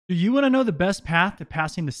Do you want to know the best path to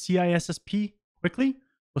passing the CISSP quickly?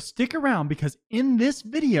 Well, stick around because in this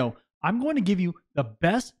video, I'm going to give you the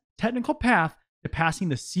best technical path to passing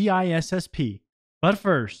the CISSP. But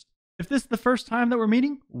first, if this is the first time that we're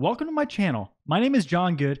meeting, welcome to my channel. My name is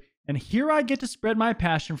John Good, and here I get to spread my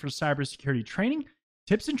passion for cybersecurity training,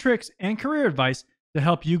 tips and tricks, and career advice to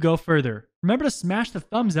help you go further. Remember to smash the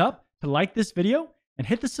thumbs up to like this video and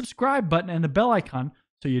hit the subscribe button and the bell icon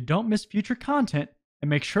so you don't miss future content, and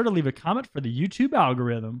make sure to leave a comment for the YouTube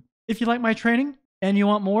algorithm. If you like my training and you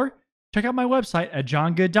want more, check out my website at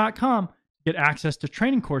johngood.com to get access to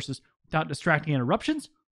training courses without distracting interruptions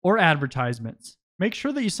or advertisements. Make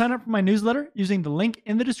sure that you sign up for my newsletter using the link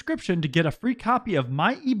in the description to get a free copy of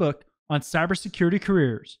my ebook on cybersecurity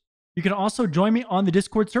careers. You can also join me on the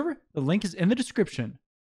Discord server. The link is in the description.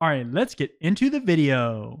 All right, let's get into the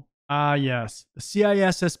video. Yes, the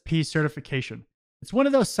CISSP certification. It's one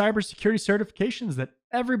of those cybersecurity certifications that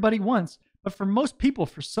everybody wants, but for most people,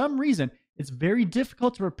 for some reason, it's very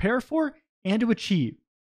difficult to prepare for and to achieve.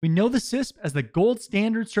 We know the CISSP as the gold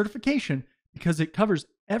standard certification because it covers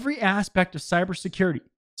every aspect of cybersecurity.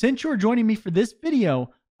 Since you're joining me for this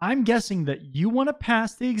video, I'm guessing that you want to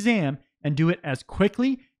pass the exam and do it as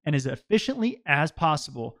quickly and as efficiently as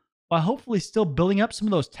possible, while hopefully still building up some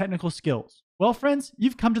of those technical skills. Well, friends,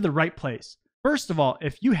 you've come to the right place. First of all,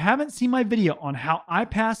 if you haven't seen my video on how I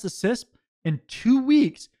passed the CISSP in 2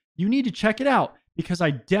 weeks, you need to check it out because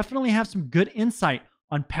I definitely have some good insight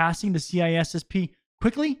on passing the CISSP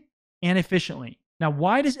quickly and efficiently. Now,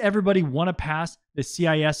 why does everybody want to pass the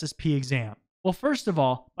CISSP exam? Well, first of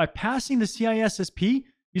all, by passing the CISSP,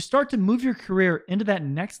 you start to move your career into that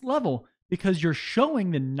next level because you're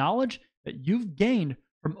showing the knowledge that you've gained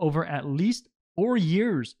from over at least 4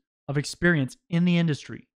 years of experience in the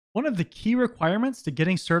industry. One of the key requirements to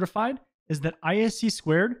getting certified is that ISC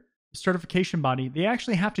Squared, the certification body, they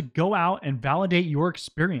actually have to go out and validate your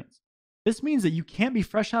experience. This means that you can't be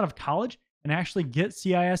fresh out of college and actually get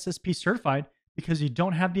CISSP certified because you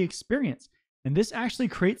don't have the experience. And this actually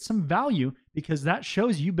creates some value because that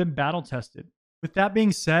shows you've been battle tested. With that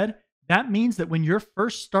being said, that means that when you're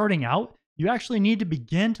first starting out, you actually need to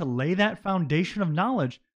begin to lay that foundation of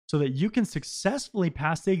knowledge so that you can successfully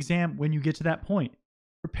pass the exam when you get to that point.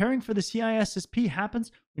 Preparing for the CISSP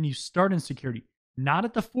happens when you start in security, not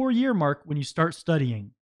at the 4-year mark when you start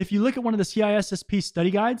studying. If you look at one of the CISSP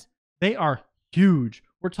study guides, they are huge.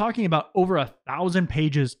 We're talking about over 1,000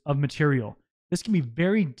 pages of material. This can be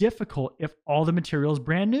very difficult if all the material is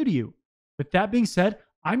brand new to you. With that being said,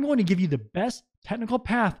 I'm going to give you the best technical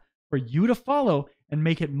path for you to follow and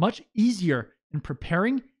make it much easier in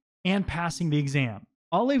preparing and passing the exam.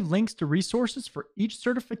 I'll leave links to resources for each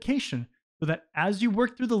certification so that as you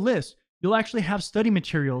work through the list, you'll actually have study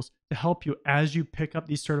materials to help you as you pick up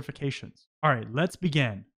these certifications. All right, let's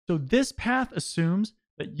begin. So this path assumes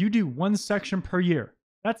that you do 1 section per year.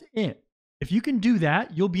 That's it. If you can do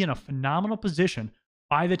that, you'll be in a phenomenal position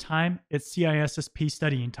by the time it's CISSP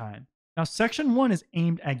studying time. Now, section 1 is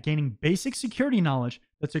aimed at gaining basic security knowledge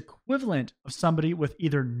that's equivalent of somebody with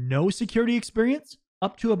either no security experience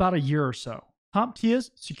up to about a year or so. CompTIA's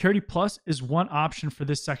Security Plus is one option for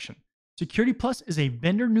this section. Security Plus is a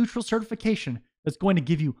vendor-neutral certification that's going to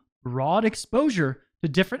give you broad exposure to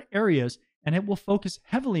different areas, and it will focus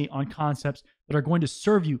heavily on concepts that are going to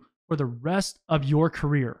serve you for the rest of your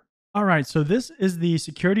career. All right, so this is the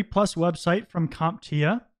Security Plus website from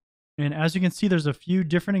CompTIA, and as you can see, there's a few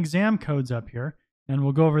different exam codes up here, and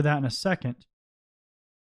we'll go over that in a second.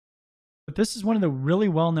 But this is one of the really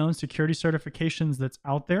well-known security certifications that's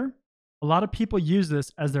out there. A lot of people use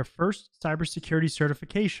this as their first cybersecurity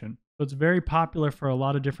certification. So it's very popular for a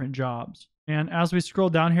lot of different jobs. And as we scroll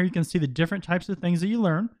down here, you can see the different types of things that you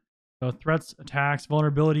learn. So threats, attacks,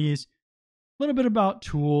 vulnerabilities, a little bit about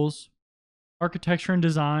tools, architecture and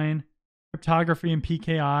design, cryptography and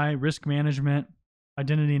PKI, risk management,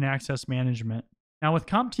 identity and access management. Now with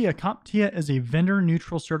CompTIA, CompTIA is a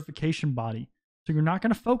vendor-neutral certification body. So you're not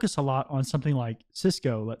going to focus a lot on something like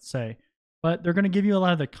Cisco, let's say, but they're going to give you a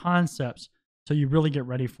lot of the concepts so you really get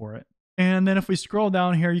ready for it. And then if we scroll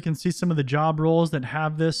down here, you can see some of the job roles that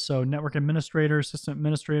have this. So network administrator, system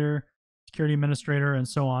administrator, security administrator, and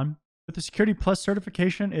so on. With the Security Plus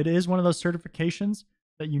certification, it is one of those certifications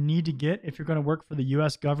that you need to get if you're going to work for the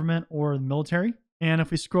US government or the military. And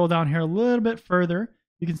if we scroll down here a little bit further,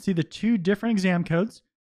 you can see the 2 different exam codes.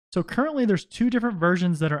 So currently there's 2 different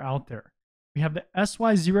versions that are out there. We have the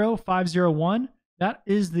SY0501. That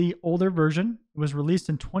is the older version. It was released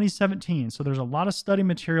in 2017. So there's a lot of study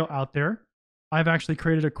material out there. I've actually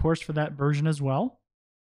created a course for that version as well.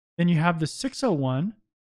 Then you have the 601.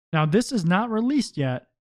 Now this is not released yet.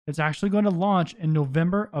 It's actually going to launch in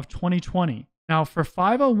November of 2020. Now, for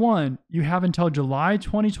 501, you have until July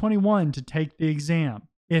 2021 to take the exam.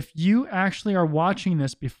 If you actually are watching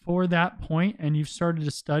this before that point and you've started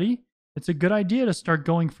to study, it's a good idea to start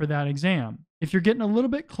going for that exam. If you're getting a little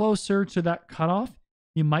bit closer to that cutoff,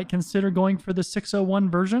 you might consider going for the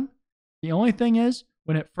 601 version. The only thing is,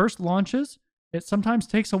 when it first launches, it sometimes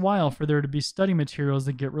takes a while for there to be study materials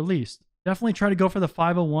that get released. Definitely try to go for the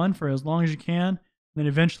 501 for as long as you can, and then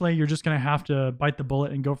eventually you're just going to have to bite the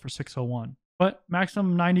bullet and go for 601. But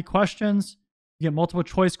maximum 90 questions. You get multiple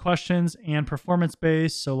choice questions and performance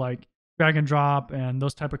based, so like drag and drop and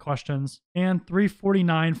those type of questions, and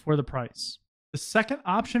 $349 for the price. The second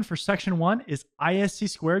option for Section 1 is ISC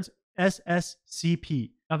Squared's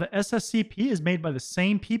SSCP. Now, the SSCP is made by the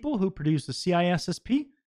same people who produce the CISSP,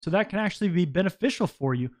 so that can actually be beneficial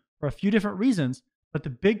for you for a few different reasons. But the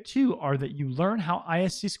big two are that you learn how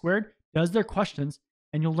ISC Squared does their questions,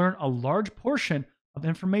 and you'll learn a large portion of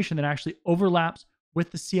information that actually overlaps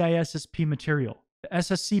with the CISSP material. The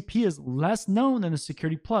SSCP is less known than the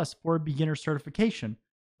Security Plus for a beginner certification,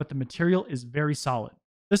 but the material is very solid.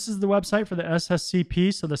 This is the website for the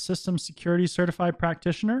SSCP, so the System Security Certified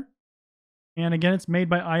Practitioner. And again, it's made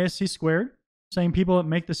by ISC Squared, same people that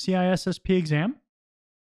make the CISSP exam.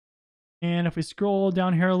 And if we scroll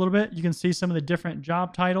down here a little bit, you can see some of the different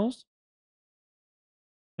job titles.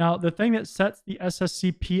 Now, the thing that sets the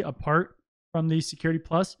SSCP apart from the Security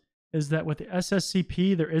Plus is that with the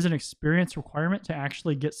SSCP, there is an experience requirement to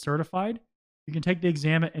actually get certified. You can take the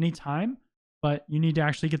exam at any time, but you need to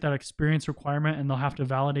actually get that experience requirement and they'll have to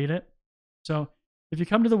validate it. So if you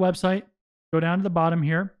come to the website, go down to the bottom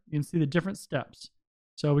here, you can see the different steps.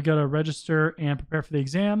 So we go to register and prepare for the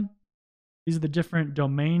exam. These are the different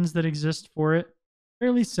domains that exist for it,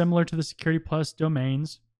 fairly similar to the Security Plus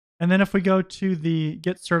domains. And then if we go to the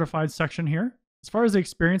Get Certified section here, as far as the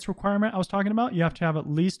experience requirement I was talking about, you have to have at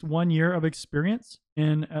least 1 year of experience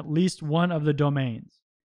in at least one of the domains.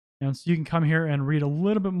 And so you can come here and read a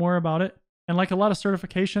little bit more about it. And like a lot of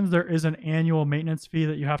certifications, there is an annual maintenance fee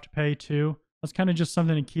that you have to pay too. That's kind of just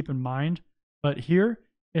something to keep in mind. But here,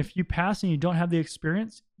 if you pass and you don't have the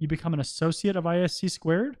experience, you become an associate of ISC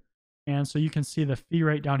Squared. And so you can see the fee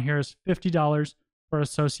rate down here is $50 for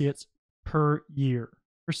associates per year.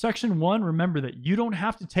 For Section 1, remember that you don't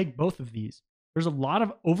have to take both of these. There's a lot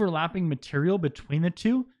of overlapping material between the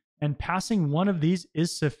two, and passing one of these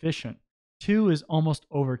is sufficient. 2 is almost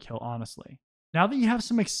overkill, honestly. Now that you have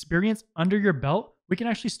some experience under your belt, we can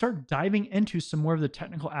actually start diving into some more of the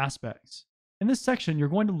technical aspects. In this section, you're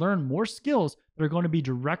going to learn more skills that are going to be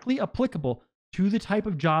directly applicable to the type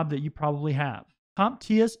of job that you probably have.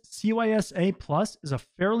 CompTIA's CYSA Plus is a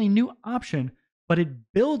fairly new option, but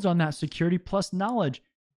it builds on that Security Plus knowledge,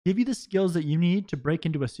 give you the skills that you need to break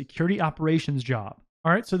into a security operations job.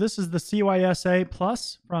 All right, so this is the CYSA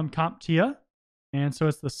Plus from CompTIA. And so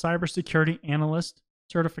it's the Cyber Security Analyst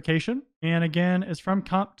certification. And again, it's from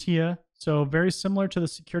CompTIA. So very similar to the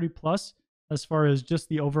Security Plus as far as just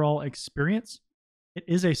the overall experience. It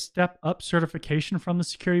is a step up certification from the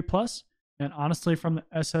Security Plus and honestly from the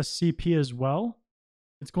SSCP as well.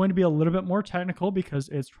 It's going to be a little bit more technical because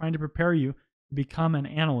it's trying to prepare you to become an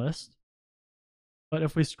analyst. But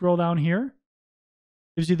if we scroll down here, it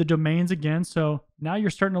gives you the domains again. So now you're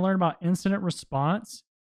starting to learn about incident response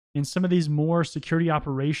and some of these more security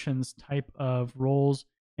operations type of roles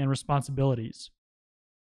and responsibilities.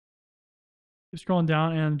 Keep scrolling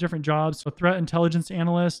down and different jobs. So threat intelligence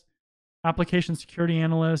analyst, application security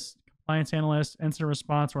analyst, compliance analyst, incident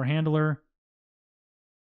response or handler.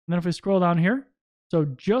 And then if we scroll down here, so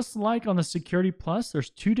just like on the Security Plus,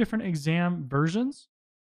 there's 2 different exam versions.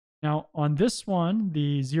 Now on this one,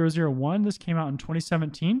 the 001, this came out in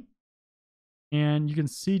 2017. And you can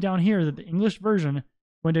see down here that the English version is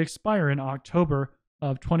going to expire in October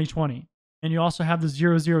of 2020. And you also have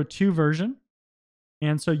the 002 version.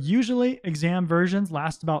 And so usually exam versions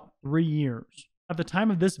last about 3 years. At the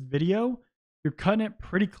time of this video, you're cutting it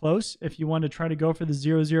pretty close if you want to try to go for the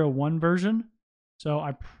 001 version. So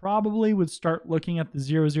I probably would start looking at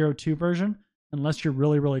the 002 version unless you're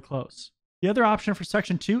really, really close. The other option for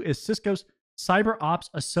Section 2 is Cisco's Cyber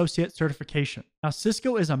Ops Associate Certification. Now,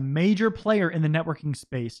 Cisco is a major player in the networking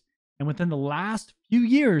space, and within the last few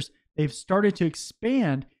years, they've started to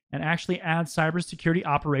expand and actually add cybersecurity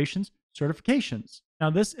operations certifications.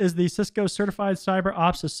 Now, this is the Cisco Certified Cyber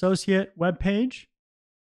Ops Associate webpage.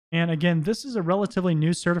 And again, this is a relatively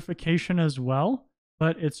new certification as well,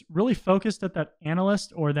 but it's really focused at that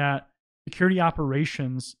analyst or that security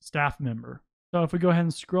operations staff member. So if we go ahead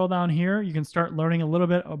and scroll down here, you can start learning a little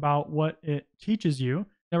bit about what it teaches you.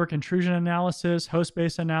 Network intrusion analysis,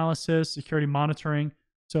 host-based analysis, security monitoring.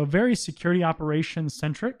 So very security operations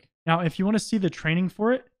centric. Now, if you want to see the training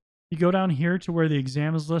for it, you go down here to where the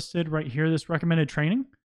exam is listed right here, this recommended training.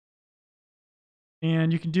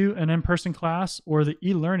 And you can do an in-person class or the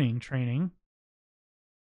e-learning training.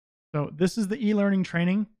 So this is the e-learning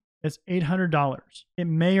training. It's $800. It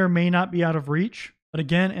may or may not be out of reach. But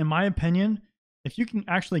again, in my opinion, if you can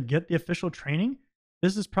actually get the official training,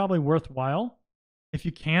 this is probably worthwhile. If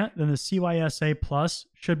you can't, then the CYSA Plus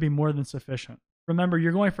should be more than sufficient. Remember,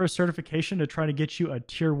 you're going for a certification to try to get you a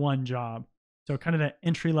tier 1 job. So kind of that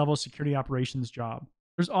entry-level security operations job.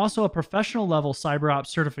 There's also a professional level cyber ops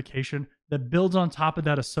certification that builds on top of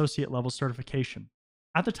that associate level certification.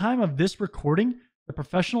 At the time of this recording, the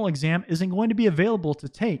professional exam isn't going to be available to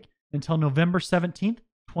take until November 17th,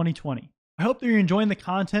 2020. I hope that you're enjoying the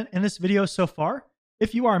content in this video so far.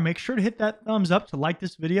 If you are, make sure to hit that thumbs up to like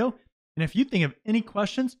this video. And if you think of any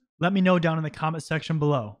questions, let me know down in the comment section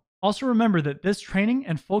below. Also remember that this training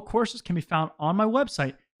and full courses can be found on my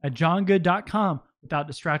website at johngood.com without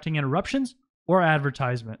distracting interruptions or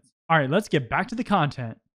advertisements. All right, let's get back to the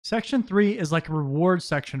content. Section 3 is like a reward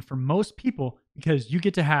section for most people because you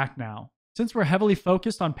get to hack now. Since we're heavily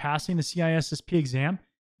focused on passing the CISSP exam,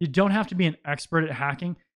 you don't have to be an expert at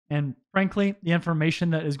hacking. And frankly, the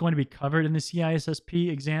information that is going to be covered in the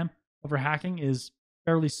CISSP exam over hacking is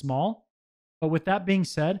fairly small. But with that being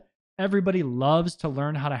said, everybody loves to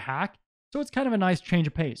learn how to hack, so it's kind of a nice change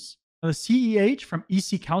of pace. Now, the CEH from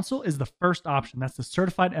EC Council is the first option. That's the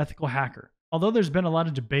Certified Ethical Hacker. Although there's been a lot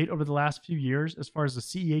of debate over the last few years as far as the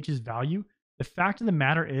CEH's value, the fact of the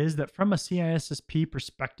matter is that from a CISSP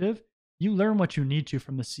perspective, you learn what you need to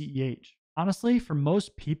from the CEH. Honestly, for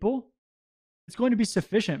most people, it's going to be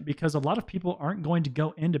sufficient because a lot of people aren't going to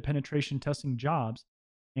go into penetration testing jobs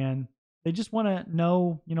and they just want to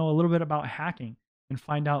know, a little bit about hacking and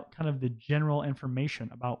find out kind of the general information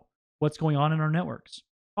about what's going on in our networks.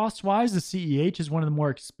 Cost-wise, the CEH is one of the more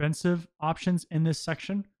expensive options in this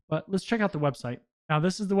section, but let's check out the website. Now,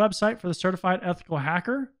 this is the website for the Certified Ethical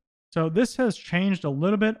Hacker. So this has changed a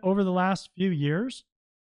little bit over the last few years.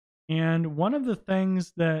 And one of the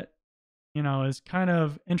things that, is kind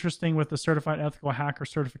of interesting with the Certified Ethical Hacker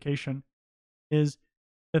certification is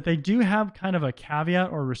that they do have kind of a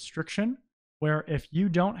caveat or restriction where if you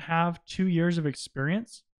don't have 2 years of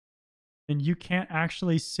experience, then you can't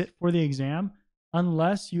actually sit for the exam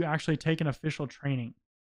unless you actually take an official training.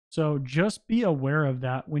 So just be aware of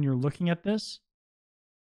that when you're looking at this.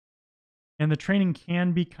 And the training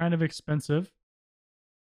can be kind of expensive.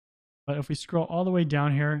 But if we scroll all the way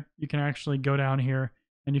down here, you can actually go down here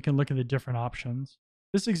and you can look at the different options.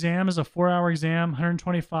 This exam is a 4-hour exam,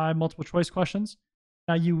 125 multiple choice questions.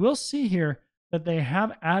 Now you will see here that they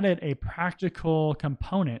have added a practical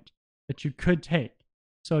component that you could take.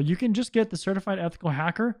 So you can just get the Certified Ethical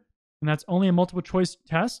Hacker, and that's only a multiple choice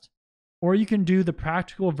test, or you can do the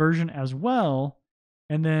practical version as well,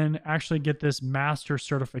 and then actually get this master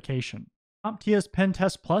certification. CompTIA's Pen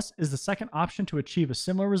Test Plus is the second option to achieve a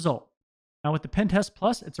similar result. Now with the Pen Test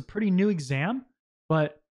Plus, it's a pretty new exam,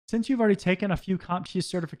 but since you've already taken a few CompTIA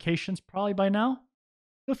certifications probably by now,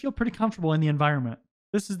 you'll feel pretty comfortable in the environment.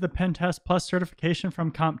 This is the Pen Test Plus certification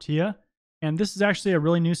from CompTIA, and this is actually a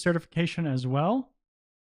really new certification as well.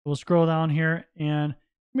 We'll scroll down here, and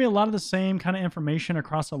there'll be a lot of the same kind of information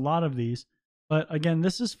across a lot of these. But again,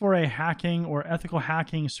 this is for a hacking or ethical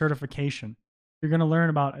hacking certification. You're going to learn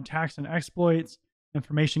about attacks and exploits,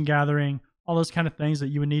 information gathering, all those kind of things that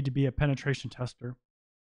you would need to be a penetration tester.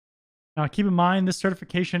 Now, keep in mind, this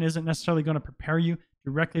certification isn't necessarily going to prepare you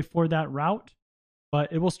directly for that route,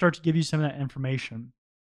 but it will start to give you some of that information.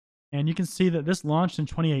 And you can see that this launched in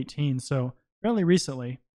 2018, so fairly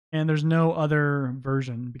recently. And there's no other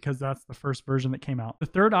version because that's the first version that came out. The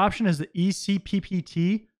third option is the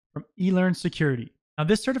ECPPT from eLearn Security. Now,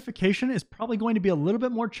 this certification is probably going to be a little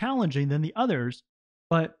bit more challenging than the others,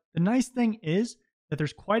 but the nice thing is that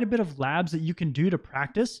there's quite a bit of labs that you can do to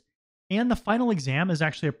practice, and the final exam is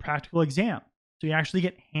actually a practical exam. So you actually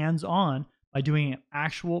get hands-on by doing an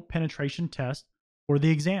actual penetration test for the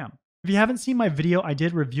exam. If you haven't seen my video I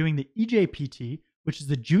did reviewing the EJPT, which is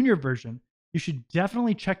the junior version, you should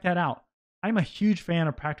definitely check that out. I'm a huge fan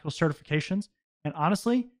of practical certifications, and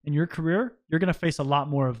honestly, in your career, you're going to face a lot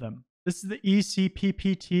more of them. This is the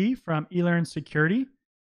ECPPT from eLearn Security,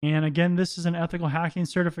 and again, this is an ethical hacking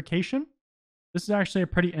certification. This is actually a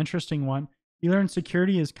pretty interesting one. eLearn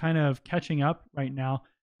Security is kind of catching up right now.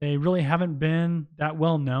 They really haven't been that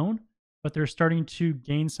well known, but they're starting to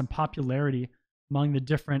gain some popularity among the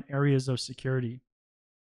different areas of security.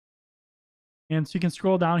 And so you can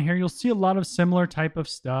scroll down here. You'll see a lot of similar type of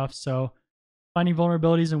stuff. So finding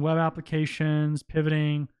vulnerabilities in web applications,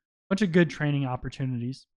 pivoting, Bunch of good training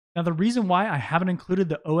opportunities. Now, the reason why I haven't included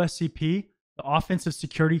the OSCP, the Offensive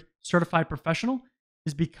Security Certified Professional,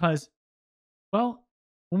 is because, well,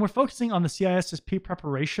 when we're focusing on the CISSP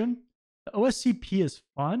preparation, the OSCP is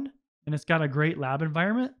fun and it's got a great lab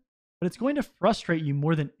environment, but it's going to frustrate you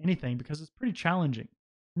more than anything because it's pretty challenging.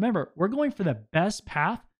 Remember, we're going for the best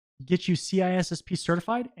path to get you CISSP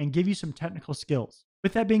certified and give you some technical skills.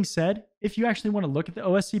 With that being said, if you actually want to look at the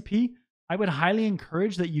OSCP, I would highly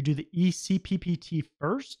encourage that you do the ECPPT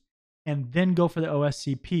first and then go for the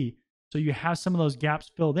OSCP, so you have some of those gaps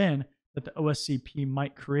filled in that the OSCP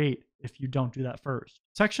might create if you don't do that first.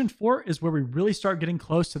 Section 4 is where we really start getting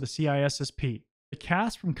close to the CISSP. The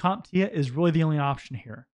CASP from CompTIA is really the only option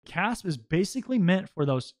here. CASP is basically meant for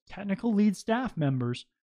those technical lead staff members,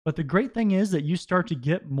 but the great thing is that you start to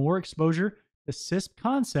get more exposure to CISSP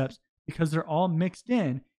concepts because they're all mixed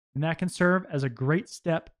in, and that can serve as a great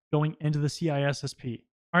step going into the CISSP.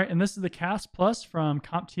 All right, and this is the CASP Plus from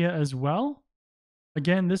CompTIA as well.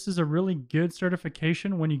 Again, this is a really good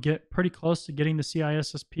certification when you get pretty close to getting the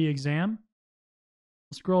CISSP exam.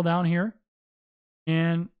 Scroll down here,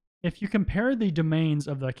 and if you compare the domains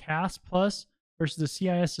of the CASP Plus versus the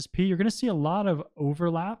CISSP, you're going to see a lot of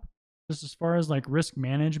overlap just as far as like risk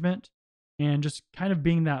management and just kind of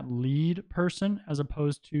being that lead person as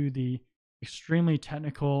opposed to the extremely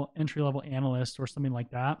technical entry-level analyst or something like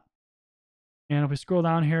that. And if we scroll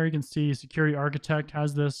down here, you can see Security Architect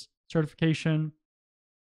has this certification.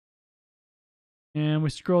 And we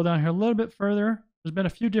scroll down here a little bit further. There's been a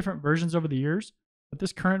few different versions over the years, but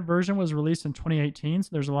this current version was released in 2018, so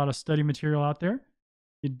there's a lot of study material out there.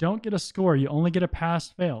 You don't get a score, you only get a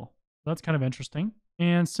pass-fail. That's kind of interesting.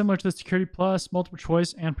 And similar to the Security Plus, multiple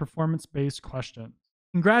choice and performance-based questions.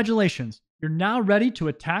 Congratulations, you're now ready to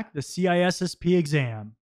attack the CISSP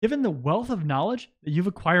exam. Given the wealth of knowledge that you've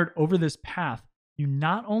acquired over this path, you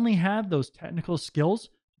not only have those technical skills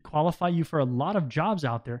to qualify you for a lot of jobs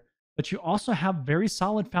out there, but you also have very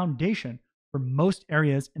solid foundation for most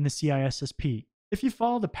areas in the CISSP. If you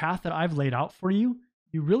follow the path that I've laid out for you,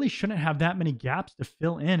 you really shouldn't have that many gaps to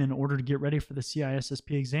fill in order to get ready for the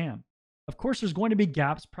CISSP exam. Of course, there's going to be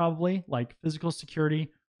gaps probably like physical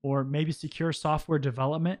security or maybe secure software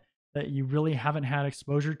development that you really haven't had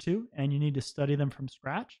exposure to and you need to study them from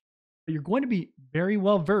scratch. But you're going to be very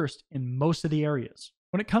well versed in most of the areas.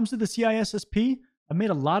 When it comes to the CISSP, I've made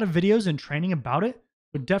a lot of videos and training about it,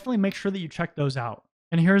 but definitely make sure that you check those out.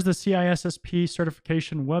 And here's the CISSP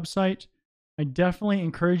certification website. I definitely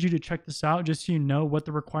encourage you to check this out just so you know what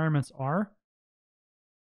the requirements are.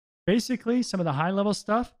 Basically, some of the high-level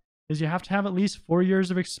stuff is you have to have at least 4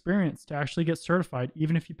 years of experience to actually get certified,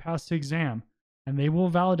 even if you pass the exam, and they will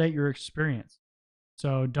validate your experience.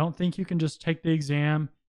 So don't think you can just take the exam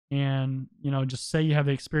and, just say you have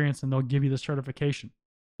the experience and they'll give you the certification.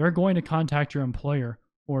 They're going to contact your employer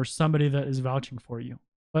or somebody that is vouching for you.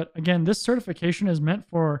 But again, this certification is meant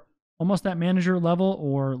for almost that manager level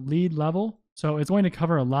or lead level. So it's going to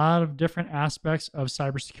cover a lot of different aspects of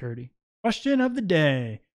cybersecurity. Question of the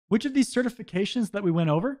day. Which of these certifications that we went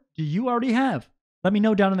over do you already have? Let me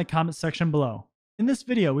know down in the comments section below. In this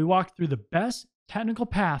video, we walked through the best technical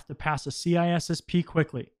path to pass a CISSP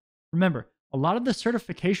quickly. Remember, a lot of the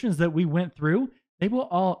certifications that we went through, they will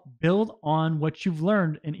all build on what you've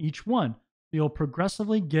learned in each one. So you'll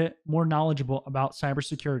progressively get more knowledgeable about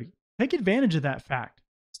cybersecurity. Take advantage of that fact.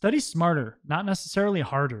 Study smarter, not necessarily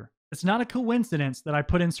harder. It's not a coincidence that I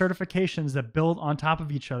put in certifications that build on top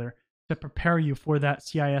of each other to prepare you for that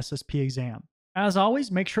CISSP exam. As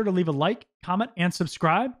always, make sure to leave a like, comment, and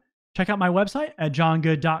subscribe. Check out my website at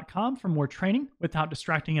johngood.com for more training without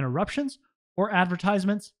distracting interruptions or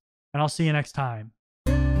advertisements, and I'll see you next time.